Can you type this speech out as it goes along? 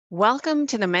Welcome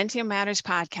to the Mentium Matters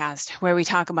podcast, where we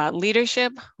talk about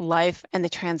leadership, life, and the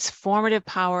transformative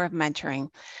power of mentoring.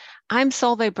 I'm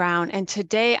Solveig Brown, and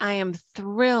today I am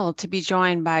thrilled to be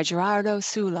joined by Gerardo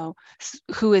Soula,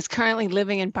 who is currently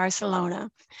living in Barcelona.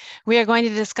 We are going to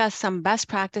discuss some best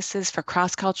practices for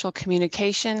cross-cultural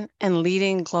communication and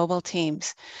leading global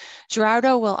teams.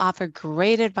 Gerardo will offer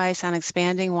great advice on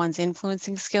expanding one's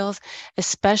influencing skills,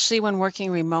 especially when working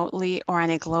remotely or on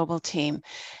a global team.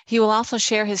 He will also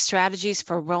share his strategies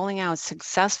for rolling out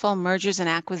successful mergers and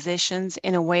acquisitions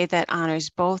in a way that honors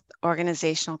both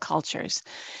organizational cultures.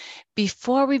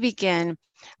 Before we begin,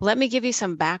 let me give you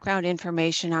some background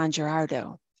information on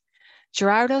Gerardo.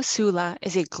 Gerardo Soula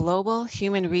is a global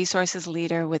human resources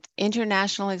leader with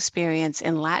international experience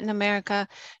in Latin America,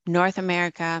 North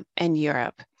America, and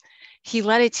Europe. He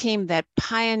led a team that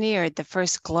pioneered the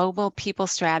first global people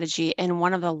strategy in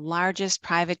one of the largest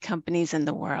private companies in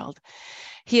the world.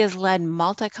 He has led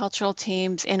multicultural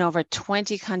teams in over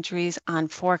 20 countries on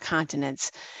 4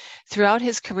 continents. Throughout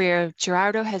his career,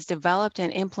 Gerardo has developed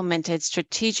and implemented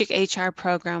strategic HR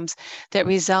programs that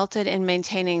resulted in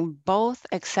maintaining both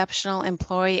exceptional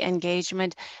employee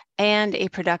engagement and a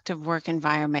productive work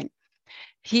environment.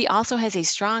 He also has a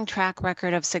strong track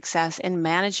record of success in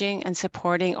managing and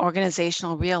supporting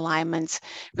organizational realignments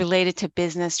related to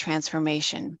business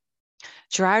transformation.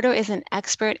 Gerardo is an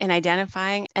expert in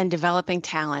identifying and developing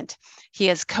talent. He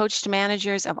has coached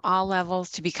managers of all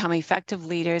levels to become effective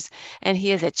leaders, and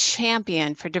he is a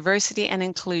champion for diversity and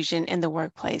inclusion in the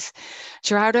workplace.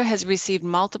 Gerardo has received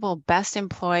multiple Best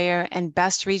Employer and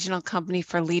Best Regional Company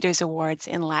for Leaders awards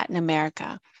in Latin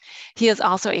America. He is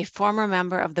also a former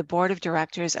member of the board of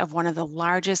directors of one of the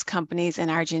largest companies in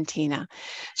Argentina.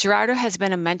 Gerardo has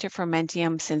been a mentor for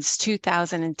Mentium since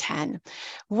 2010.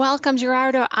 Welcome,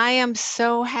 Gerardo. I am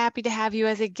so happy to have you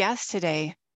as a guest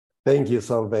today. Thank you,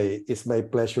 Solveig. It's my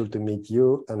pleasure to meet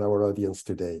you and our audience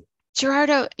today.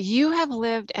 Gerardo, you have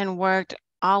lived and worked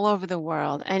all over the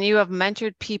world, and you have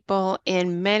mentored people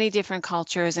in many different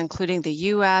cultures, including the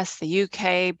US, the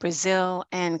UK, Brazil,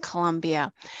 and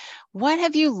Colombia. What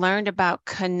have you learned about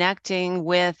connecting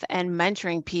with and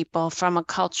mentoring people from a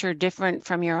culture different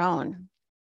from your own?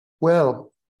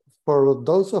 Well, for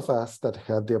those of us that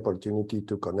had the opportunity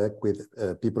to connect with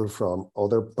people from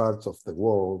other parts of the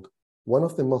world, one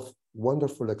of the most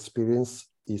wonderful experiences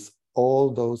is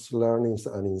all those learnings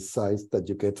and insights that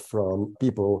you get from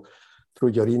people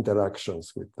through your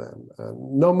interactions with them.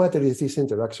 No matter if these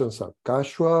interactions are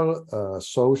casual,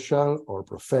 social, or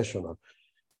professional,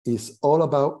 it's all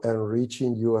about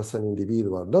enriching you as an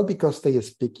individual, not because they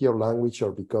speak your language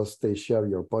or because they share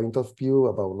your point of view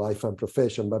about life and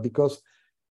profession, but because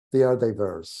they are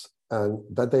diverse. And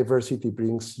that diversity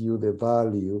brings you the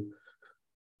value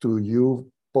to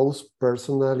you both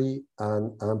personally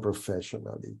and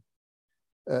professionally.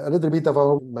 A little bit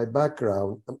about my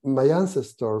background. My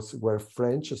ancestors were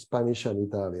French, Spanish,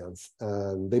 and Italians,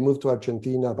 and they moved to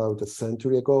Argentina about a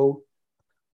century ago.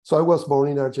 So I was born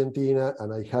in Argentina,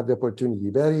 and I had the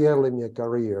opportunity very early in my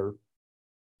career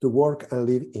to work and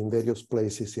live in various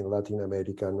places in Latin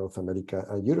America, North America,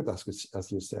 and Europe,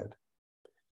 as you said.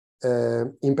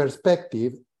 In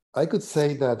perspective, I could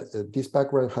say that this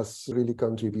background has really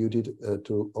contributed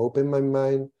to open my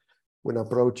mind when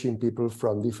approaching people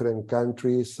from different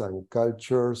countries and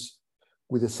cultures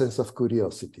with a sense of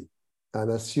curiosity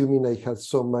and assuming I had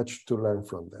so much to learn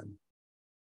from them.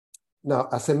 Now,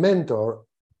 as a mentor,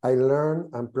 I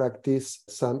learn and practice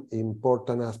some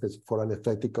important aspects for an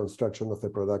effective construction of a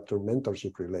productive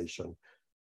mentorship relation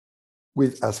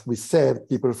with, as we said,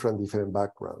 people from different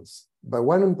backgrounds. But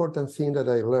one important thing that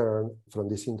I learned from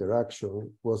this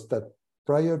interaction was that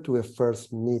prior to a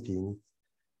first meeting,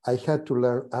 I had to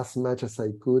learn as much as I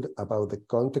could about the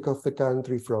context of the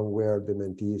country from where the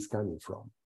mentee is coming from.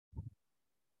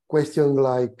 Questions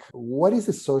like, what is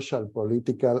the social,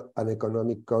 political, and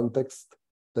economic context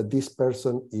that this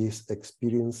person is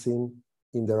experiencing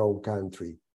in their own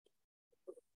country?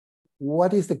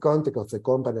 What is the context of the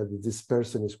company that this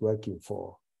person is working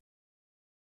for?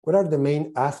 What are the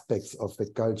main aspects of the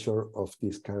culture of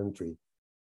this country?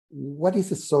 What is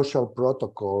the social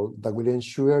protocol that will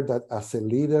ensure that as a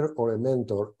leader or a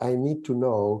mentor, I need to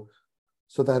know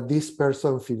so that this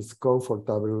person feels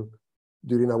comfortable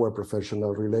during our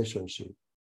professional relationship?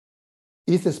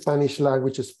 Is the Spanish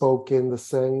language spoken the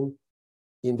same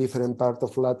in different parts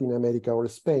of Latin America or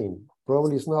Spain?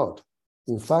 Probably it's not.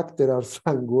 In fact, there are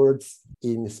some words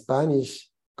in Spanish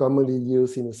commonly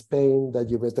used in Spain that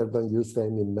you better don't use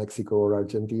them in Mexico or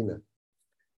Argentina.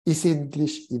 Is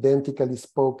English identically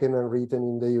spoken and written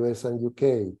in the US and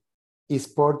UK? Is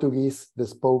Portuguese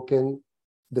spoken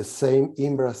the same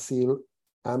in Brazil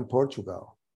and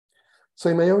Portugal. So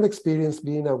in my own experience,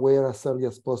 being aware as early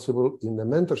as possible in the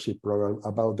mentorship program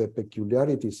about the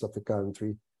peculiarities of a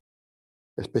country,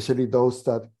 especially those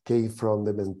that came from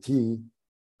the mentee,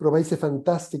 provides a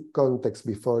fantastic context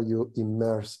before you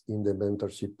immerse in the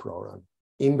mentorship program.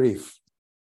 In brief,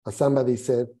 as somebody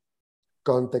said,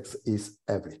 context is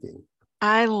everything.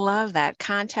 I love that.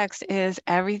 Context is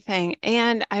everything.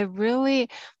 And I really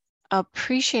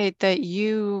appreciate that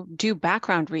you do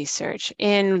background research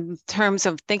in terms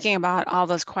of thinking about all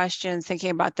those questions,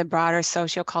 thinking about the broader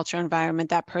sociocultural environment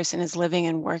that person is living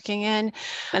and working in.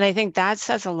 And I think that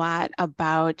says a lot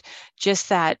about just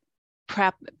that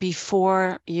prep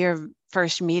before your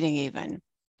first meeting even,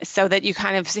 so that you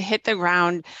kind of hit the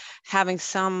ground having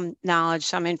some knowledge,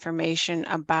 some information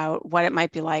about what it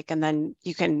might be like, and then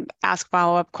you can ask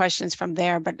follow-up questions from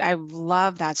there. But I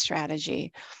love that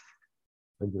strategy.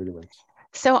 Thank you very much.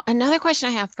 So another question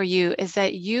I have for you is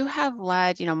that you have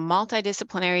led,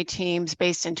 multidisciplinary teams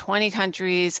based in 20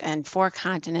 countries and 4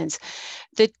 continents.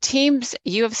 The teams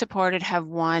you have supported have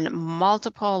won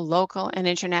multiple local and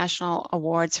international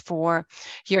awards for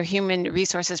your human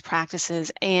resources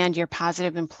practices and your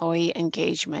positive employee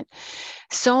engagement.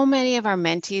 So many of our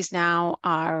mentees now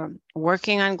are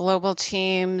working on global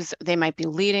teams. They might be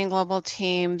leading global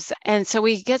teams. And so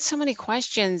we get so many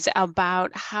questions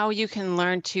about how you can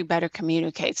learn to better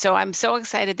communicate. So I'm so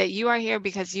excited that you are here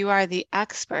because you are the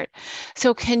expert.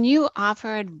 So can you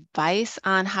offer advice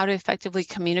on how to effectively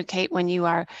communicate when you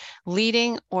are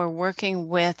leading or working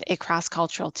with a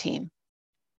cross-cultural team?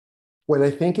 Well,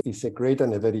 I think it's a great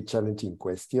and a very challenging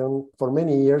question. For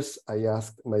many years, I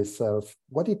asked myself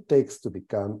what it takes to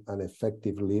become an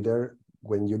effective leader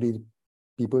when you lead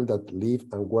people that live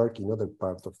and work in other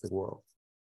parts of the world.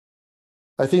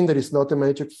 I think there is not a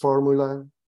magic formula,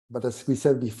 but as we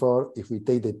said before, if we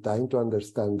take the time to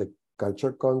understand the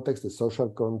cultural context, the social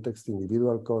context,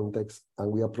 individual context,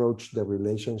 and we approach the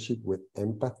relationship with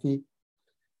empathy,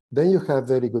 then you have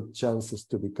very good chances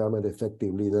to become an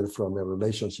effective leader from a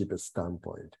relationship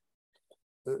standpoint.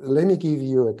 Let me give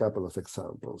you a couple of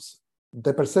examples.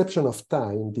 The perception of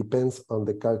time depends on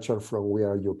the culture from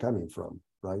where you're coming from,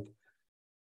 right?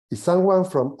 If someone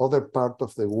from other part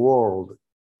of the world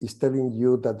is telling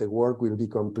you that the work will be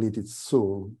completed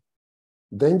soon,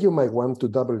 then you might want to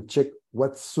double check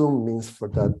what soon means for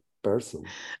that person.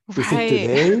 Right.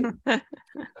 Is it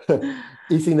today?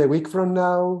 Is it a week from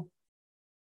now?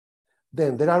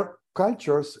 Then there are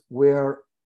cultures where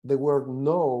the word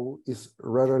no is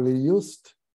rarely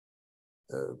used.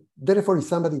 Therefore, if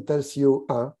somebody tells you,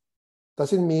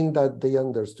 doesn't mean that they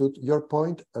understood your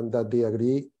point and that they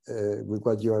agree with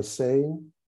what you are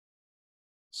saying.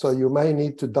 So you might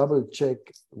need to double check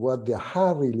what the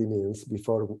really means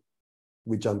before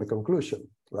we jump to a conclusion,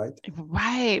 right?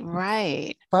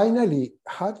 Right. Finally,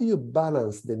 how do you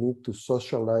balance the need to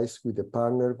socialize with the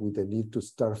partner with the need to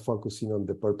start focusing on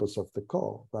the purpose of the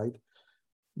call, right?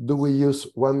 Do we use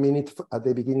 1 minute at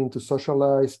the beginning to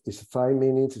socialize? Is it 5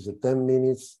 minutes? Is it 10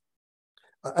 minutes?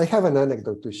 I have an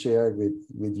anecdote to share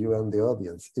with you and the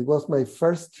audience. It was my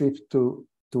first trip to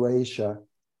Asia,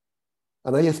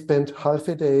 and I spent half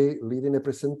a day leading a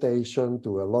presentation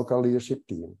to a local leadership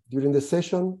team. During the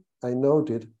session, I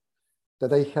noted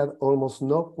that I had almost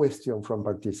no question from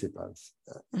participants.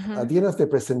 Mm-hmm. At the end of the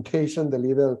presentation, the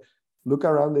leader looked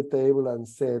around the table and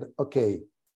said, okay,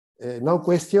 no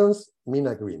questions mean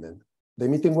agreement. The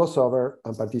meeting was over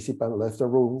and participants left the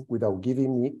room without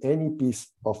giving me any piece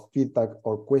of feedback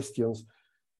or questions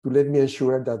to let me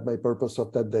ensure that my purpose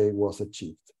of that day was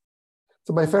achieved.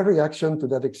 So my first reaction to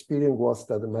that experience was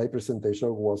that my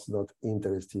presentation was not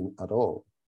interesting at all.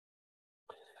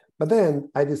 But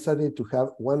then I decided to have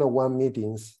one-on-one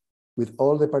meetings with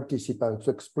all the participants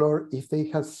to explore if they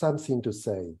had something to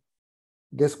say.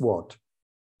 Guess what?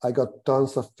 I got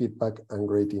tons of feedback and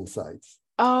great insights.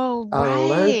 Oh, right. I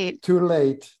learned too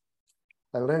late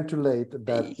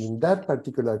that in that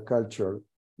particular culture,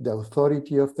 the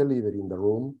authority of the leader in the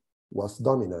room was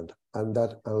dominant, and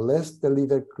that unless the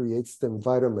leader creates the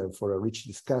environment for a rich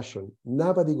discussion,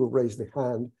 nobody would raise the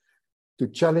hand to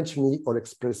challenge me or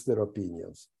express their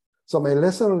opinions. So my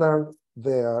lesson learned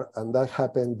there, and that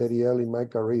happened very early in my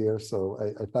career, so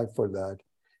I thank for that,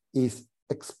 is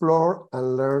explore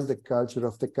and learn the culture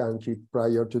of the country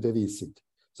prior to the visit,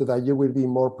 so that you will be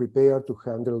more prepared to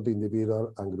handle the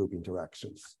individual and group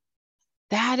interactions.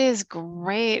 That is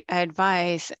great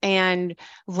advice, and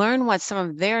learn what some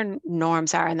of their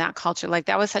norms are in that culture. Like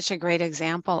that was such a great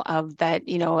example of that,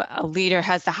 a leader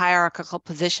has the hierarchical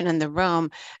position in the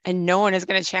room and no one is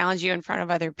going to challenge you in front of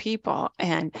other people.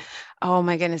 And oh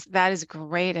my goodness, that is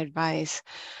great advice.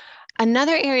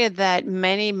 Another area that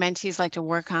many mentees like to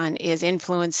work on is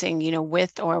influencing,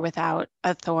 with or without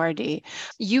authority.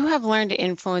 You have learned to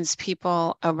influence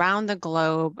people around the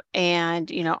globe,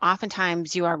 and,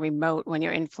 oftentimes you are remote when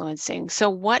you're influencing. So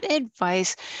what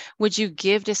advice would you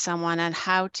give to someone on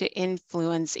how to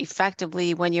influence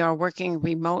effectively when you're working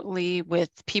remotely with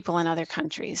people in other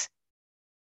countries?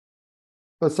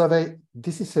 Well, Sabe,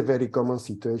 this is a very common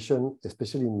situation,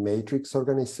 especially in matrix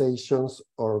organizations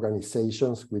or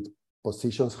organizations with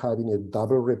positions having a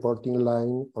double reporting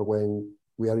line, or when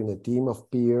we are in a team of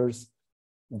peers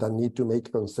that need to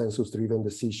make consensus-driven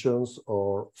decisions,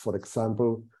 or, for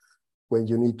example, when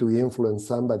you need to influence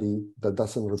somebody that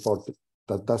doesn't report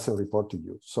to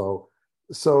you.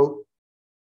 So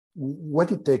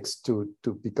what it takes to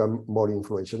become more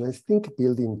influential? I think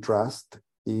building trust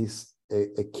is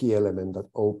a key element that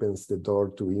opens the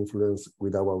door to influence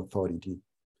without authority.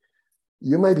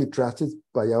 You might be trusted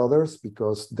by others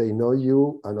because they know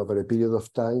you, and over a period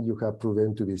of time, you have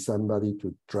proven to be somebody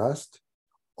to trust.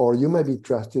 Or you might be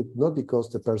trusted not because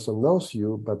the person knows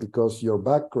you, but because your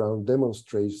background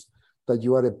demonstrates that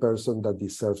you are a person that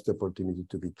deserves the opportunity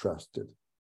to be trusted.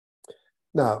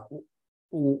 Now,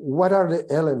 what are the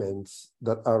elements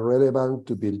that are relevant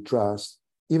to build trust,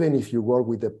 even if you work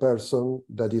with a person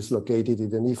that is located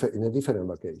in a different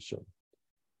location?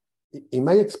 In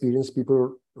my experience,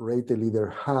 people rate a leader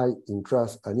high in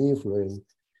trust and influence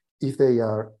if they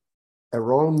are a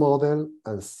role model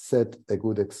and set a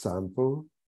good example,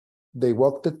 they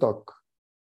walk the talk,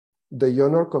 they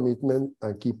honor commitment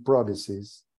and keep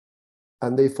promises,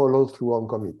 and they follow through on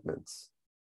commitments.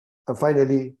 And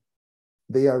finally,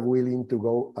 they are willing to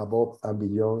go above and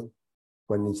beyond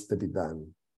what needs to be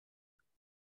done.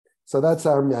 So that's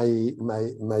my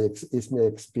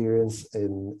experience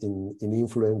in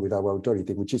influence without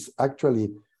authority, which is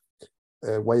actually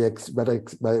what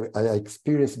I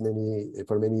experienced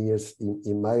for many years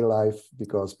in my life,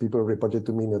 because people reported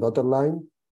to me in a dotted line.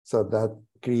 So that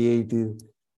created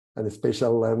a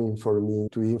special learning for me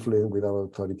to influence without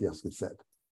authority, as we said.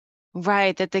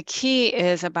 Right, that the key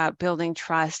is about building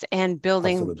trust, and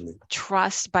building Absolutely.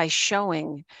 trust by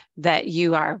showing that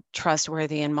you are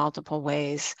trustworthy in multiple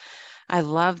ways. I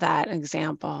love that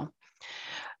example.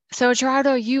 So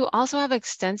Gerardo, you also have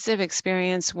extensive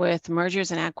experience with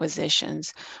mergers and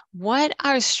acquisitions. What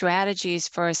are strategies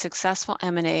for successful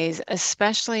M&As,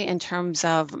 especially in terms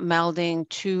of melding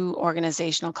two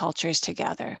organizational cultures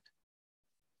together?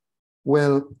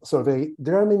 Well, so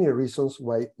there are many reasons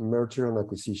why merger and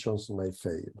acquisitions might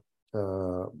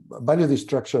fail. Value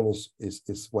destruction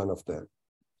is one of them.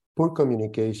 Poor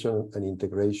communication and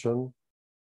integration,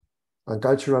 and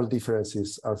cultural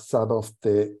differences are some of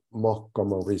the most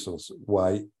common reasons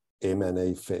why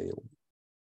M&A fail.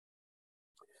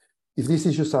 If these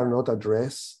issues are not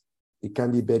addressed, it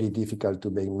can be very difficult to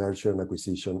make merger and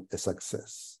acquisition a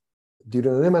success.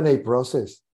 During an M&A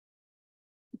process,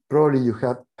 probably you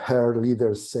have heard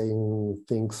leaders saying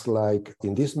things like,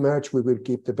 in this merge, we will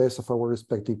keep the best of our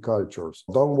respective cultures.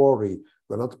 Don't worry,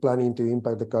 we're not planning to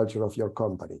impact the culture of your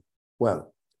company.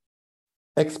 Well,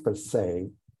 experts say,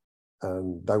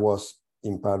 and that was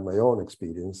in part my own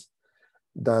experience,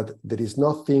 that there is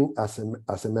nothing as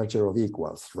a merger of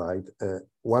equals, right?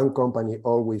 One company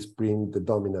always brings the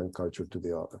dominant culture to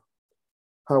the other.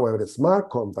 However,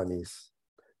 smart companies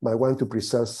might want to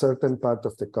preserve certain part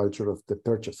of the culture of the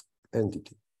purchase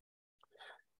entity.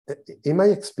 In my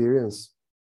experience,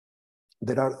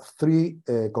 there are three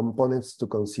components to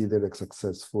consider a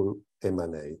successful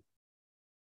M&A.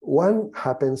 One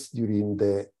happens during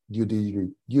the due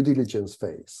diligence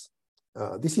phase.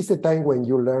 This is the time when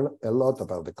you learn a lot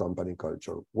about the company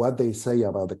culture, what they say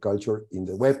about the culture in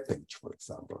the web page, for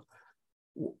example,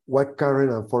 what current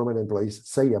and former employees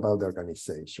say about the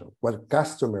organization, what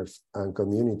customers and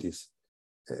communities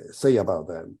say about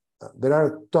them. There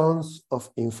are tons of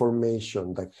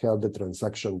information that help the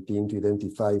transaction team to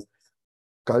identify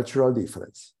cultural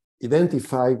difference,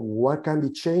 identify what can be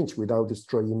changed without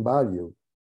destroying value,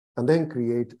 and then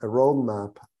create a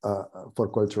roadmap for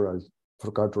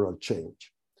cultural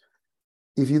change.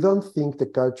 If you don't think the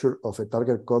culture of a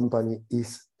target company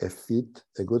is a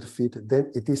good fit, then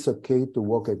it is okay to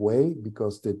walk away,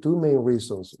 because the two main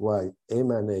reasons why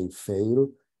M&A fail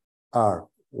are,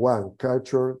 one,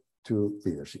 culture, two,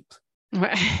 leadership.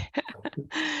 Right.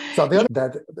 So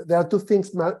there are two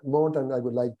things more than I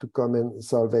would like to comment,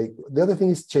 Solveig. The other thing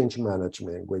is change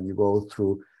management when you go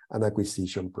through an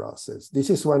acquisition process. This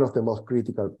is one of the most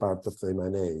critical parts of the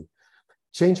M&A.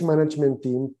 Change management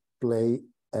team play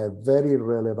a very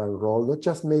relevant role, not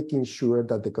just making sure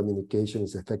that the communication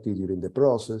is effective during the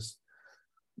process,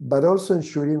 but also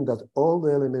ensuring that all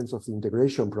the elements of the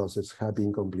integration process have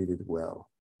been completed well.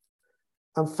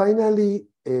 And finally,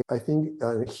 I think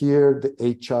here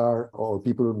the HR or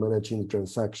people managing the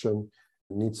transaction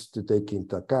needs to take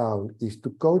into account is to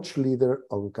coach leader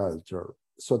on culture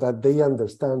so that they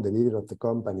understand, the leader of the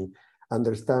company,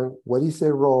 understand what is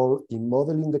their role in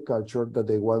modeling the culture that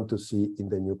they want to see in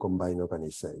the new combined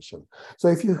organization. So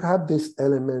if you have these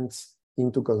elements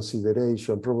into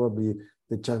consideration, probably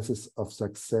the chances of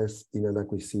success in an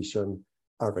acquisition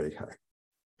are very high.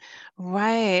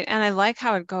 Right. And I like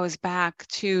how it goes back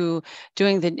to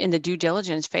doing in the due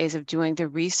diligence phase of doing the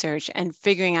research and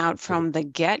figuring out from the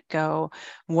get-go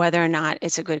whether or not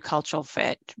it's a good cultural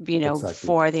fit, Exactly.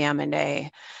 for the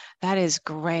M&A. That is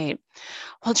great.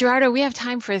 Well, Gerardo, we have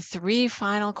time for 3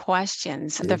 final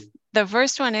questions. Okay. The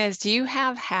first one is, do you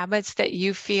have habits that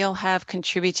you feel have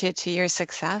contributed to your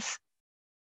success?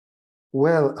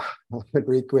 Well, a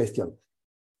great question.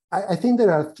 I think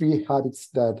there are 3 habits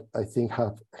that I think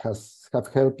have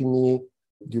helped me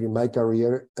during my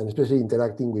career, and especially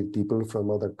interacting with people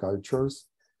from other cultures.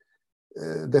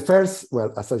 The first,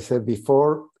 well, as I said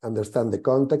before, understand the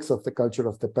context of the culture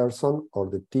of the person or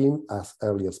the team as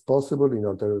early as possible in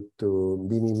order to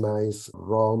minimize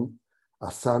wrong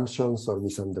assumptions or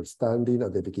misunderstanding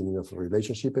at the beginning of a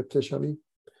relationship, especially.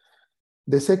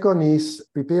 The second is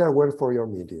prepare well for your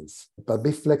meetings, but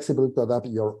be flexible to adapt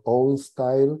your own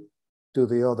style to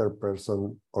the other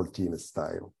person or team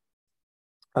style.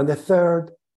 And the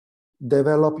third,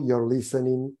 develop your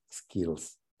listening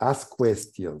skills. Ask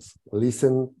questions,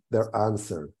 listen their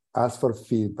answer, ask for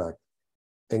feedback,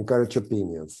 encourage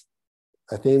opinions.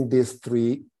 I think these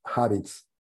 3 habits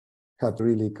have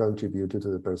really contributed to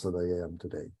the person I am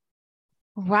today.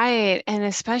 Right. And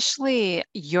especially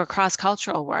your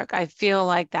cross-cultural work. I feel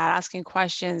like that, asking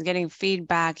questions, getting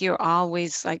feedback, you're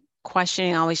always like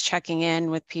questioning, always checking in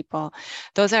with people.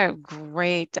 Those are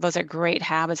great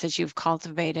habits that you've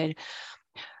cultivated.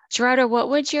 Gerardo, what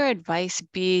would your advice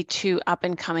be to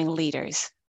up-and-coming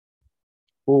leaders?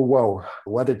 Oh, wow.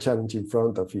 What a challenge in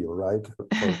front of you, right?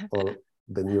 For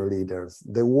the new leaders.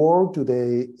 The world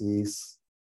today is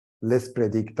less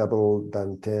predictable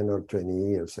than 10 or 20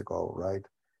 years ago, right?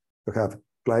 You have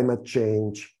climate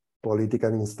change, political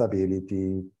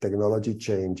instability, technology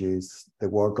changes, the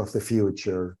work of the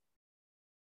future.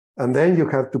 And then you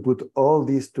have to put all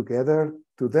these together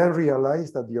to then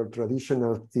realize that your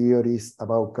traditional theories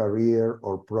about career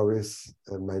or progress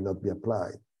might not be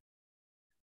applied.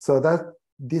 So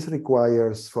this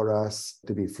requires for us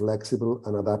to be flexible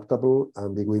and adaptable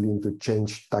and be willing to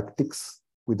change tactics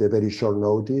with a very short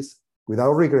notice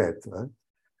without regret. And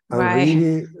Right.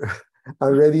 really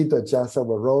are ready to adjust our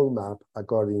roadmap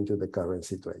according to the current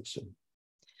situation.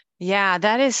 Yeah,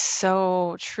 that is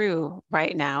so true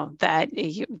right now, that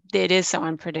it is so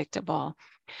unpredictable.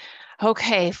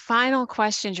 Okay, final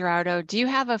question, Gerardo. Do you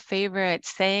have a favorite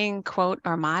saying, quote,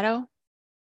 or motto?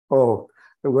 Oh,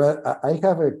 well, I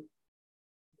have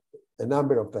a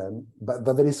number of them, but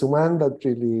there is one that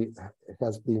really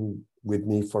has been with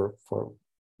me for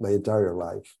my entire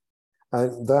life.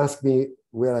 And don't ask me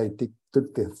where I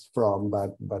took this from,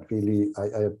 but really,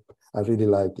 I really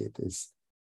like it. It's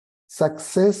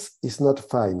success is not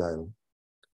final.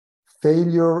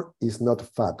 Failure is not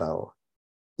fatal.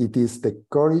 It is the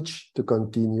courage to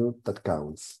continue that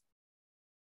counts.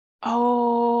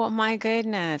 Oh my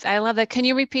goodness. I love that. Can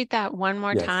you repeat that one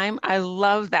more Yes. time? I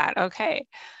love that. Okay.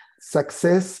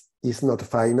 Success is not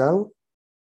final.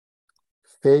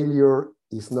 Failure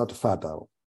is not fatal.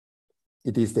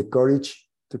 It is the courage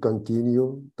to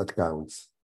continue that counts.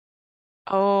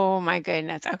 Oh my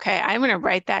goodness. Okay. I'm going to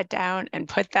write that down and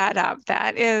put that up.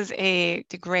 That is a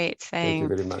great Thank you saying.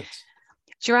 very much.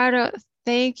 Gerardo,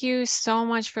 thank you so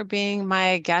much for being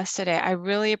my guest today. I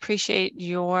really appreciate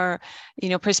your,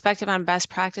 perspective on best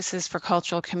practices for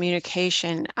cultural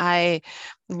communication. I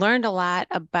learned a lot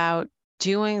about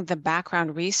doing the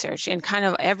background research and kind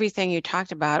of everything you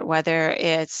talked about, whether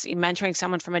it's mentoring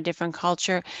someone from a different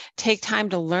culture, take time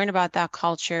to learn about that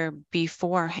culture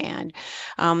beforehand.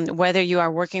 Whether you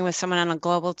are working with someone on a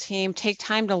global team, take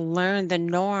time to learn the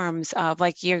norms of,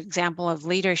 like your example of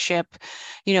leadership.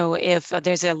 If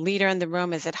there's a leader in the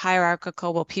room, is it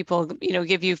hierarchical? Will people,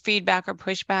 give you feedback or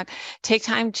pushback? Take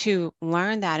time to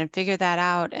learn that and figure that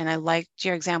out. And I liked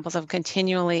your examples of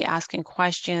continually asking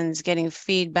questions, getting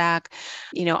feedback,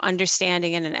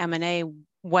 understanding in an M&A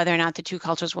whether or not the 2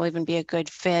 cultures will even be a good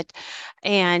fit.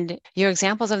 And your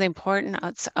examples of the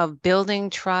importance of building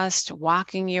trust,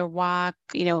 walking your walk,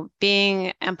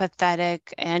 being empathetic,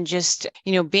 and just,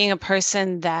 being a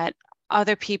person that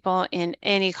other people in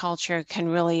any culture can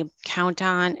really count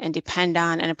on and depend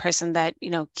on, and a person that,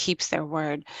 keeps their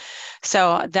word.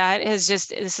 So this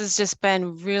has just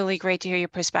been really great to hear your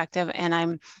perspective. And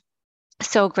I'm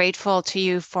so grateful to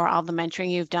you for all the mentoring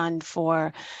you've done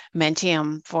for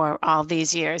Mentium for all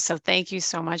these years. So thank you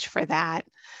so much for that.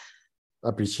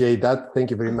 Appreciate that.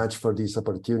 Thank you very much for this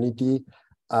opportunity.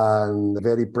 I'm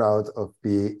very proud of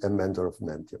being a mentor of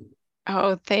Mentium.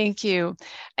 Oh, thank you.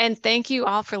 And thank you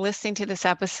all for listening to this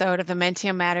episode of the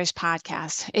Mentium Matters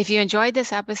podcast. If you enjoyed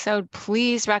this episode,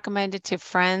 please recommend it to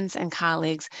friends and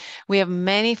colleagues. We have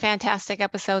many fantastic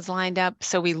episodes lined up,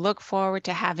 so we look forward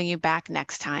to having you back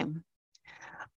next time.